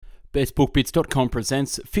BestBookBits.com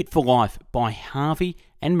presents Fit for Life by Harvey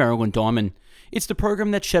and Marilyn. It's the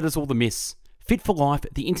program that shatters all the myths. Fit for Life,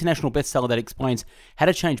 the international bestseller that explains how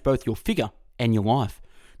to change both your figure and your life.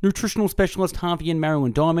 Nutritional specialist Harvey and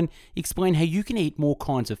Marilyn explain how you can eat more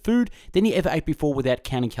kinds of food than you ever ate before without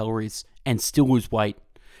counting calories and still lose weight.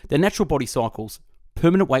 The natural body cycles,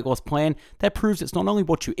 permanent weight loss plan that proves it's not only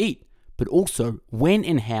what you eat, but also when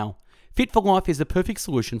and how. Fit for Life is the perfect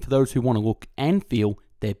solution for those who want to look and feel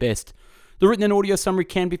their best. The written and audio summary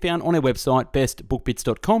can be found on our website,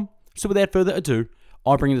 bestbookbits.com. So without further ado,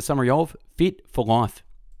 I bring you the summary of Fit for Life.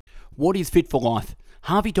 What is Fit for Life?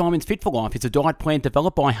 Harvey Diamond's Fit for Life is a diet plan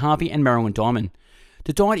developed by Harvey and Marilyn.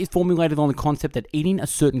 The diet is formulated on the concept that eating a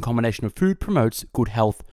certain combination of food promotes good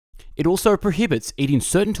health. It also prohibits eating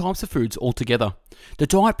certain types of foods altogether. The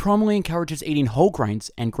diet primarily encourages eating whole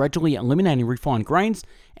grains and gradually eliminating refined grains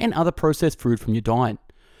and other processed food from your diet.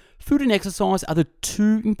 Food and exercise are the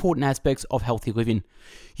two important aspects of healthy living.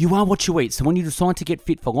 You are what you eat, so when you decide to get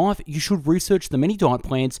fit for life, you should research the many diet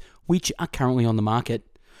plans which are currently on the market.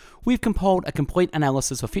 We've compiled a complete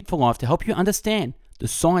analysis of Fit for Life to help you understand the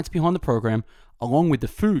science behind the program, along with the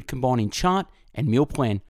food combining chart and meal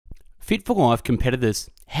plan. Fit for Life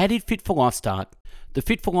competitors. How did Fit for Life start? The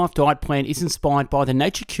Fit for Life diet plan is inspired by the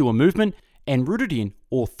Nature Cure movement and rooted in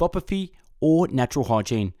orthopathy or natural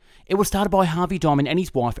hygiene. It was started by Harvey Diamond and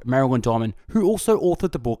his wife, Marilyn Diamond, who also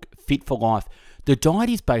authored the book Fit for Life. The diet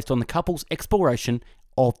is based on the couple's exploration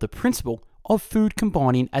of the principle of food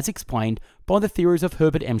combining as explained by the theories of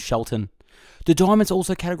Herbert M. Shelton. The Diamonds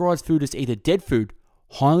also categorized food as either dead food,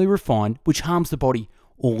 highly refined, which harms the body,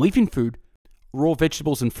 or living food, raw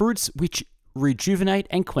vegetables and fruits, which rejuvenate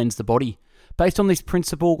and cleanse the body. Based on this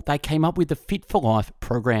principle, they came up with the Fit for Life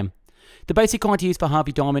program. The basic ideas for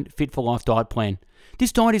Harvey Diamond Fit for Life diet plan.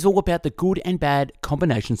 This diet is all about the good and bad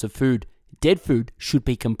combinations of food. Dead food should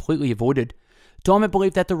be completely avoided. Diamond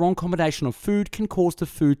believed that the wrong combination of food can cause the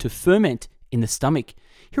food to ferment in the stomach.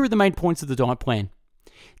 Here are the main points of the diet plan.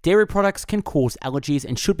 Dairy products can cause allergies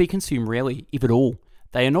and should be consumed rarely, if at all.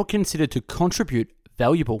 They are not considered to contribute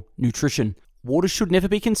valuable nutrition. Water should never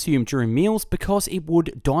be consumed during meals because it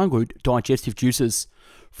would dilute digestive juices.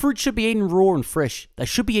 Fruit should be eaten raw and fresh. They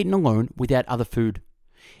should be eaten alone without other food.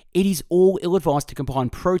 It is all ill-advised to combine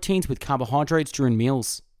proteins with carbohydrates during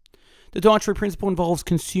meals. The dietary principle involves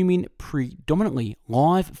consuming predominantly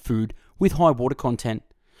live food with high water content.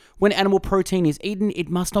 When animal protein is eaten, it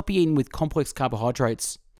must not be eaten with complex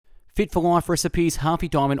carbohydrates. Fit for Life recipes Harvey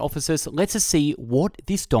Diamond offers us lets us see what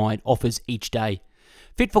this diet offers each day.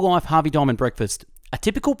 Fit for Life Harvey Diamond breakfast. A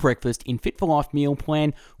typical breakfast in Fit for Life meal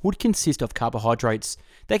plan would consist of carbohydrates.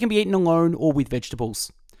 They can be eaten alone or with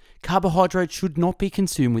vegetables. Carbohydrates should not be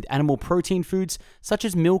consumed with animal protein foods such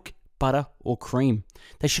as milk, butter, or cream.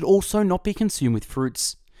 They should also not be consumed with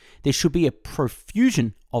fruits. There should be a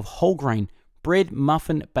profusion of whole grain, bread,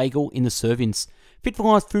 muffin, bagel in the servings. Fit for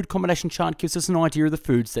Life's food combination chart gives us an idea of the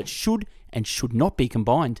foods that should and should not be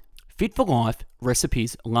combined. Fit for Life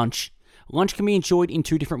recipes lunch. Lunch can be enjoyed in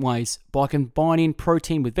two different ways, by combining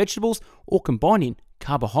protein with vegetables or combining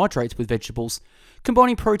carbohydrates with vegetables.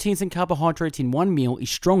 Combining proteins and carbohydrates in one meal is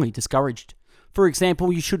strongly discouraged. For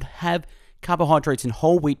example, you should have carbohydrates in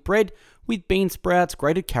whole wheat bread with bean sprouts,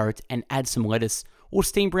 grated carrots, and add some lettuce, or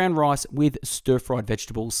steamed brown rice with stir-fried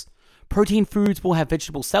vegetables. Protein foods will have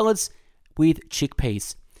vegetable salads with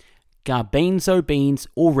chickpeas, garbanzo beans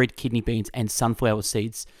or red kidney beans, and sunflower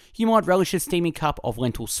seeds. You might relish a steaming cup of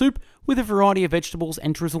lentil soup with a variety of vegetables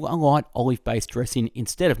and drizzle a light olive-based dressing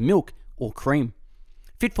instead of milk or cream.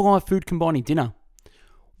 Fit for Life food combining dinner.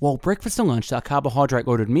 While breakfast and lunch are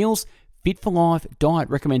carbohydrate-loaded meals, Fit for Life diet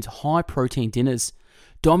recommends high-protein dinners.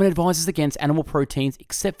 Diamond advises against animal proteins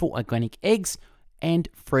except for organic eggs and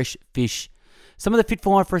fresh fish. Some of the Fit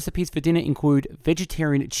for Life recipes for dinner include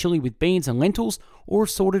vegetarian chili with beans and lentils or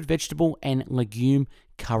assorted vegetable and legume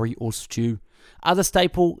curry or stew. Other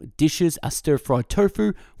staple dishes are stir-fried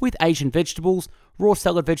tofu with Asian vegetables, raw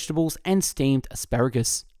salad vegetables, and steamed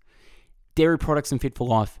asparagus. Dairy products in Fit for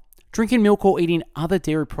Life. Drinking milk or eating other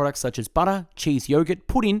dairy products such as butter, cheese, yogurt,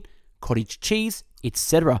 pudding, cottage cheese,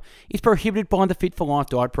 etc. is prohibited by the Fit for Life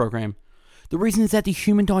diet program. The reason is that the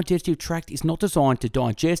human digestive tract is not designed to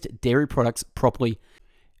digest dairy products properly.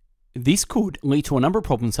 This could lead to a number of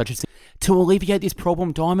problems such as to alleviate this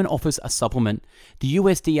problem, Diamond offers a supplement. The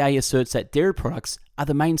USDA asserts that dairy products are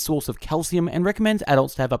the main source of calcium and recommends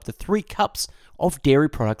adults to have up to 3 cups of dairy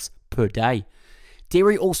products per day.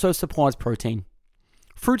 Dairy also supplies protein.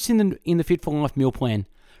 Fruits in the Fit for Life meal plan.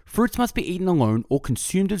 Fruits must be eaten alone or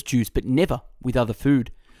consumed as juice, but never with other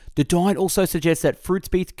food. The diet also suggests that fruits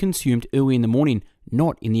be consumed early in the morning,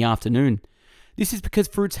 not in the afternoon. This is because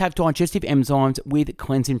fruits have digestive enzymes with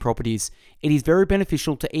cleansing properties. It is very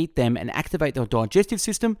beneficial to eat them and activate the digestive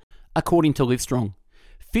system, according to Livestrong.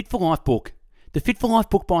 Fit for Life book. The Fit for Life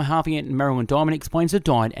book by Harvey and Marilyn Diamond explains the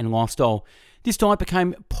diet and lifestyle. This diet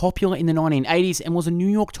became popular in the 1980s and was a New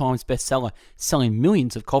York Times bestseller, selling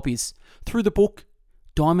millions of copies. Through the book,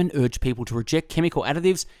 Diamond urged people to reject chemical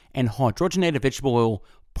additives and hydrogenated vegetable oil,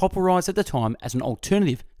 popularized at the time as an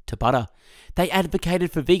alternative to butter. They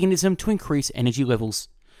advocated for veganism to increase energy levels.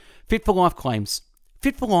 Fit for Life claims.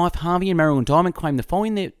 Fit for Life, Harvey and Marilyn Diamond claim that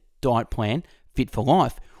following their diet plan, Fit for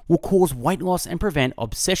Life, will cause weight loss and prevent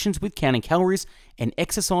obsessions with counting calories and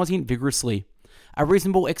exercising vigorously. A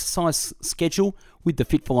reasonable exercise schedule with the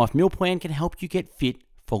Fit for Life meal plan can help you get fit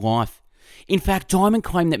for life. In fact, Diamond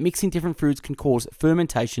claimed that mixing different foods can cause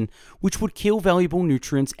fermentation, which would kill valuable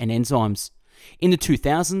nutrients and enzymes. In the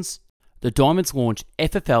 2000s, the Diamonds launched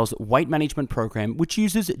FFL's weight management program, which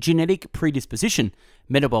uses genetic predisposition,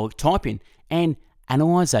 metabolic typing, and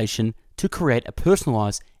analyzation to create a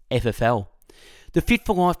personalized FFL. The Fit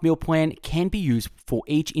for Life meal plan can be used for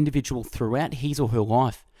each individual throughout his or her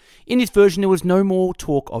life. In this version, there was no more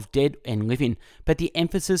talk of dead and living, but the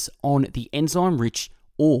emphasis on the enzyme-rich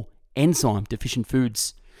or enzyme-deficient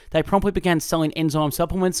foods. They promptly began selling enzyme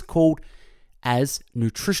supplements called as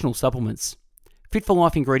nutritional supplements. Fit for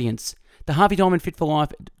Life ingredients. The Harvey Diamond Fit for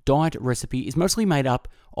Life diet recipe is mostly made up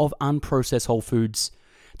of unprocessed whole foods.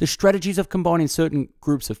 The strategies of combining certain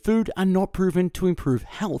groups of food are not proven to improve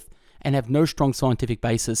health and have no strong scientific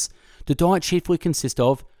basis. The diet chiefly consists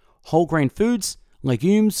of whole grain foods,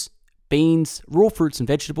 legumes, beans, raw fruits and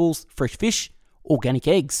vegetables, fresh fish, organic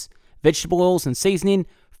eggs, vegetable oils and seasoning,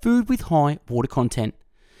 food with high water content.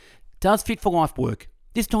 Does Fit for Life work?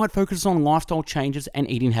 This diet focuses on lifestyle changes and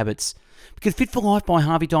eating habits. Because Fit for Life by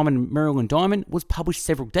Harvey Diamond and Marilyn Diamond was published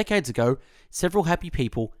several decades ago, several happy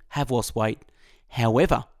people have lost weight.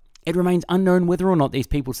 However, it remains unknown whether or not these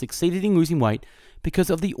people succeeded in losing weight because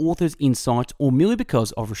of the author's insights or merely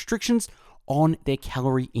because of restrictions on their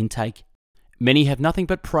calorie intake. Many have nothing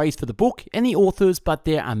but praise for the book and the authors, but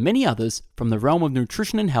there are many others from the realm of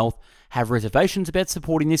nutrition and health have reservations about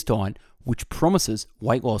supporting this diet, which promises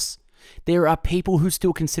weight loss. There are people who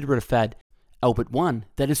still consider it a fad, albeit one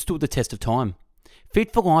that has stood the test of time.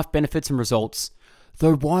 Fit for Life benefits and results.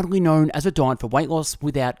 Though widely known as a diet for weight loss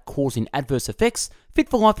without causing adverse effects, Fit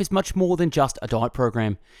for Life is much more than just a diet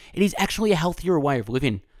program. It is actually a healthier way of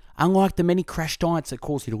living. Unlike the many crash diets that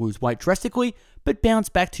cause you to lose weight drastically, but bounce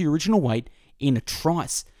back to your original weight in a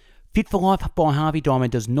trice, Fit for Life by Harvey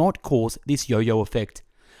Diamond does not cause this yo-yo effect.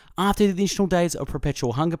 After the initial days of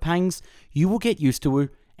perpetual hunger pangs, you will get used to it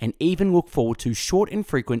and even look forward to short and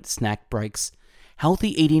frequent snack breaks.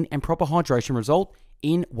 Healthy eating and proper hydration result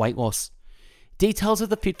in weight loss. Details of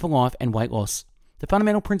the Fit for Life and weight loss. The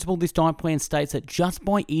fundamental principle of this diet plan states that just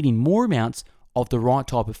by eating more amounts of the right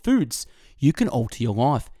type of foods, you can alter your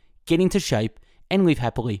life, get into shape, and live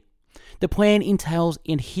happily. The plan entails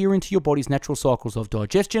adhering to your body's natural cycles of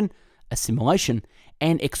digestion, assimilation,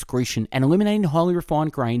 and excretion, and eliminating highly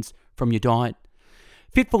refined grains from your diet.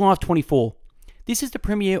 Fit for Life 24. This is the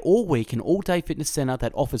premier all-week and all-day fitness center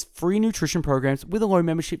that offers free nutrition programs with a low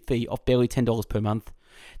membership fee of barely $10 per month.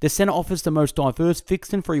 The center offers the most diverse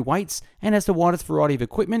fixed and free weights and has the widest variety of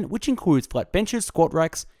equipment, which includes flat benches, squat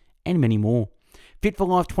racks, and many more. Fit for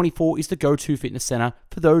Life 24 is the go-to fitness center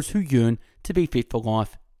for those who yearn to be fit for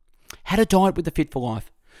life. How to diet with the Fit for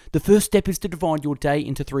Life. The first step is to divide your day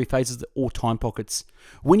into 3 phases or time pockets.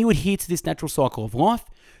 When you adhere to this natural cycle of life,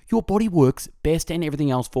 your body works best and everything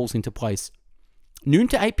else falls into place. Noon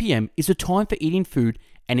to 8 p.m. is the time for eating food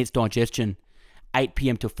and its digestion. 8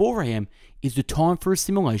 p.m. to 4 a.m. is the time for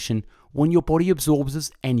assimilation when your body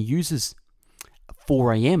absorbs and uses.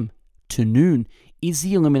 4 a.m. to noon is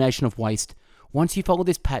the elimination of waste. Once you follow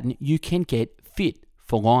this pattern, you can get fit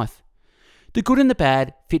for life. The good and the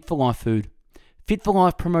bad Fit for Life food. Fit for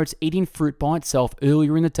Life promotes eating fruit by itself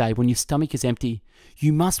earlier in the day when your stomach is empty.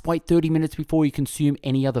 You must wait 30 minutes before you consume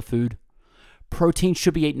any other food. Protein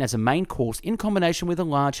should be eaten as a main course in combination with a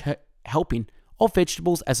large helping of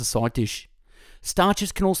vegetables as a side dish.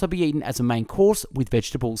 Starches can also be eaten as a main course with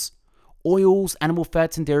vegetables. Oils, animal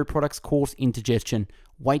fats, and dairy products cause indigestion,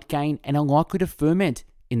 weight gain, and are likely to ferment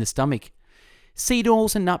in the stomach. Seed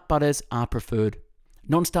oils and nut butters are preferred.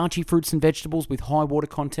 Non-starchy fruits and vegetables with high water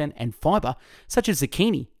content and fiber, such as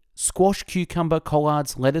zucchini, squash, cucumber,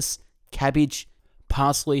 collards, lettuce, cabbage,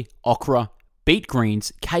 parsley, okra, beet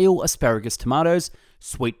greens, kale, asparagus, tomatoes,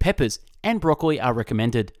 sweet peppers, and broccoli are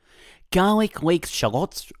recommended. Garlic, leeks,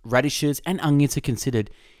 shallots, radishes, and onions are considered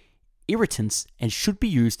irritants and should be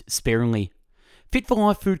used sparingly. Fit for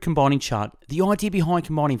Life food combining chart. The idea behind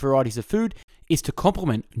combining varieties of food is to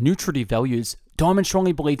complement nutritive values. Diamond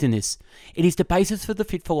strongly believes in this. It is the basis for the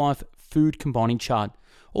Fit for Life food combining chart.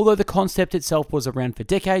 Although the concept itself was around for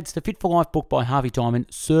decades, the Fit for Life book by Harvey Diamond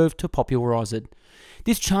served to popularize it.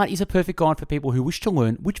 This chart is a perfect guide for people who wish to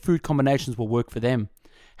learn which food combinations will work for them.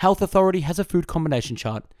 Health Authority has a food combination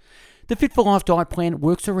chart. The Fit for Life diet plan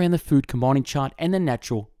works around the food combining chart and the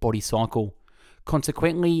natural body cycle.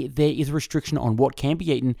 Consequently, there is a restriction on what can be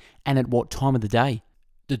eaten and at what time of the day.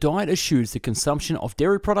 The diet eschews the consumption of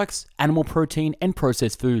dairy products, animal protein, and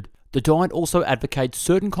processed food. The diet also advocates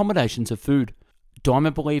certain combinations of food.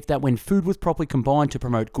 Diamond believed that when food was properly combined to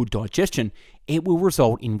promote good digestion, it will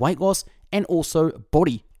result in weight loss and also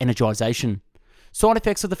body energization. Side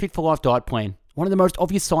effects of the Fit for Life diet plan. One of the most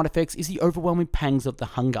obvious side effects is the overwhelming pangs of the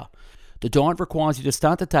hunger. The diet requires you to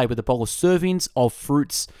start the day with a bowl of servings of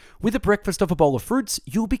fruits. With a breakfast of a bowl of fruits,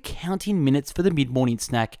 you'll be counting minutes for the mid-morning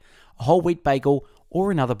snack, a whole wheat bagel,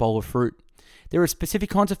 or another bowl of fruit. There are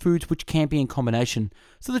specific kinds of foods which can be in combination,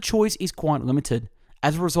 so the choice is quite limited.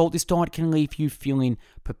 As a result, this diet can leave you feeling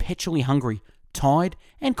perpetually hungry, tired,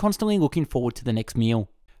 and constantly looking forward to the next meal.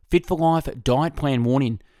 Fit for Life diet plan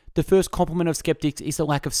warning. The first compliment of skeptics is the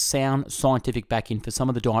lack of sound scientific backing for some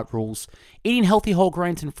of the diet rules. Eating healthy whole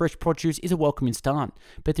grains and fresh produce is a welcoming start,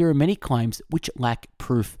 but there are many claims which lack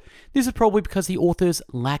proof. This is probably because the authors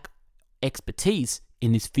lack expertise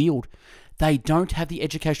in this field. They don't have the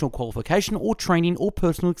educational qualification or training or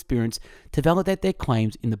personal experience to validate their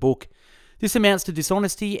claims in the book. This amounts to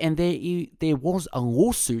dishonesty, and there was a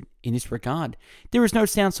lawsuit in this regard. There is no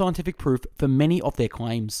sound scientific proof for many of their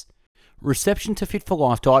claims. Reception to Fit for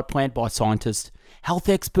Life diet plan by scientists. Health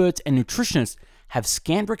experts and nutritionists have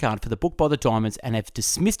scant regard for the book by the Diamonds and have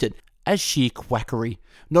dismissed it as sheer quackery.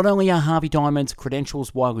 Not only are Harvey Diamond's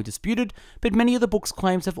credentials widely disputed, but many of the book's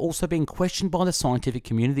claims have also been questioned by the scientific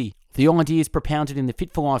community. The ideas propounded in the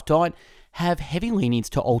Fit for Life diet have heavy leanings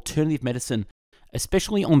to alternative medicine,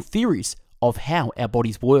 especially on theories of how our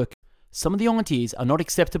bodies work. Some of the ideas are not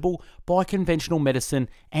acceptable by conventional medicine,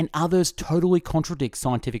 and others totally contradict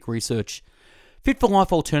scientific research. Fit for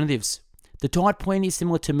Life alternatives. The diet plan is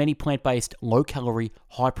similar to many plant-based, low-calorie,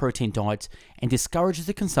 high-protein diets and discourages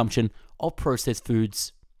the consumption of processed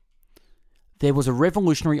foods. There was a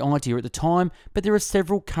revolutionary idea at the time, but there are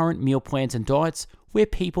several current meal plans and diets where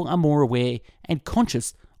people are more aware and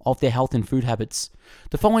conscious of their health and food habits.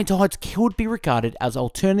 The following diets could be regarded as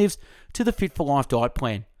alternatives to the Fit for Life diet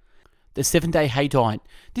plan. The 7-Day Hay Diet.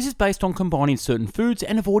 This is based on combining certain foods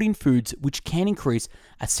and avoiding foods which can increase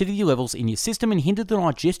acidity levels in your system and hinder the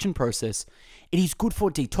digestion process. It is good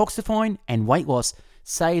for detoxifying and weight loss,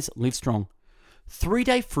 says Livestrong.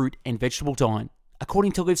 3-Day Fruit and Vegetable Diet.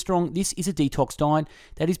 According to Livestrong, this is a detox diet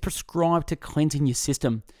that is prescribed to cleansing your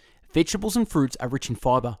system. Vegetables and fruits are rich in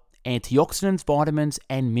fiber, antioxidants, vitamins,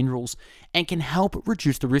 and minerals, and can help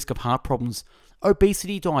reduce the risk of heart problems,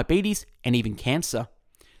 obesity, diabetes, and even cancer.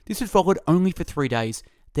 This is followed only for 3 days,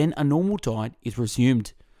 then a normal diet is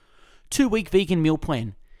resumed. 2-week vegan meal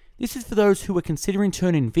plan. This is for those who are considering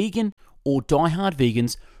turning vegan or die-hard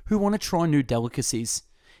vegans who want to try new delicacies.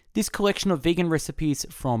 This collection of vegan recipes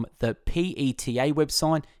from the PETA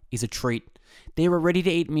website is a treat. There are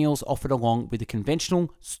ready-to-eat meals offered along with the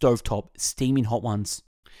conventional, stovetop, steaming hot ones.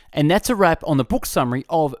 And that's a wrap on the book summary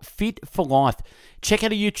of Fit for Life. Check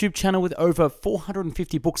out our YouTube channel with over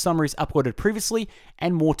 450 book summaries uploaded previously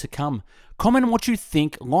and more to come. Comment on what you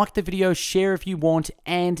think, like the video, share if you want,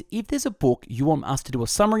 and if there's a book you want us to do a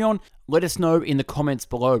summary on, let us know in the comments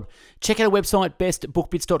below. Check out our website,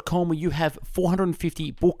 bestbookbits.com, where you have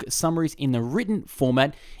 450 book summaries in the written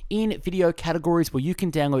format in video categories where you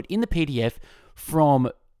can download in the PDF from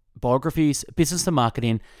biographies, business and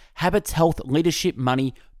marketing, habits, health, leadership,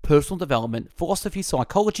 money, personal development, philosophy,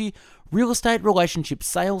 psychology, real estate, relationships,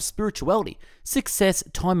 sales, spirituality, success,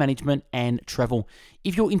 time management, and travel.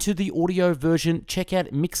 If you're into the audio version, check out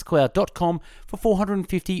mixcloud.com for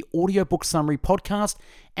 450 audiobook summary podcasts.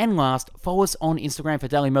 And last, follow us on Instagram for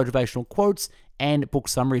daily motivational quotes and book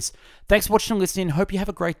summaries. Thanks for watching and listening. Hope you have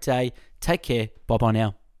a great day. Take care. Bye-bye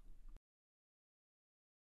now.